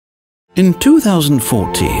In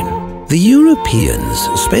 2014, the Europeans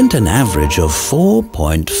spent an average of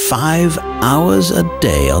 4.5 hours a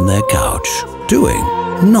day on their couch, doing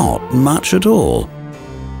not much at all.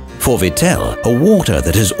 For Vittel, a water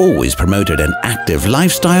that has always promoted an active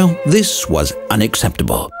lifestyle, this was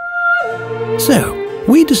unacceptable. So,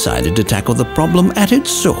 we decided to tackle the problem at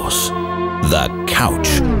its source, the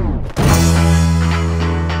couch.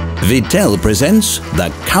 Vittel presents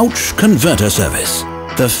the Couch Converter Service,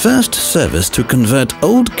 the first service to convert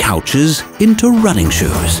old couches into running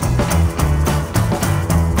shoes.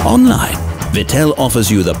 Online, Vittel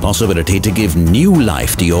offers you the possibility to give new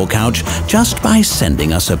life to your couch just by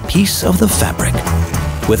sending us a piece of the fabric.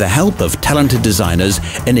 With the help of talented designers,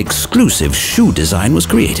 an exclusive shoe design was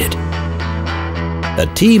created.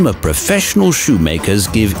 A team of professional shoemakers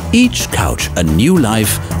give each couch a new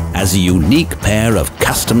life as a unique pair of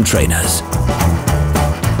custom trainers.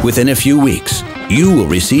 Within a few weeks, you will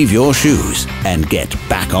receive your shoes and get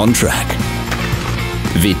back on track.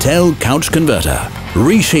 Vittel Couch Converter,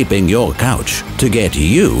 reshaping your couch to get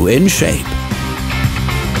you in shape.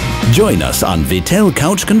 Join us on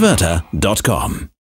VittelCouchConverter.com.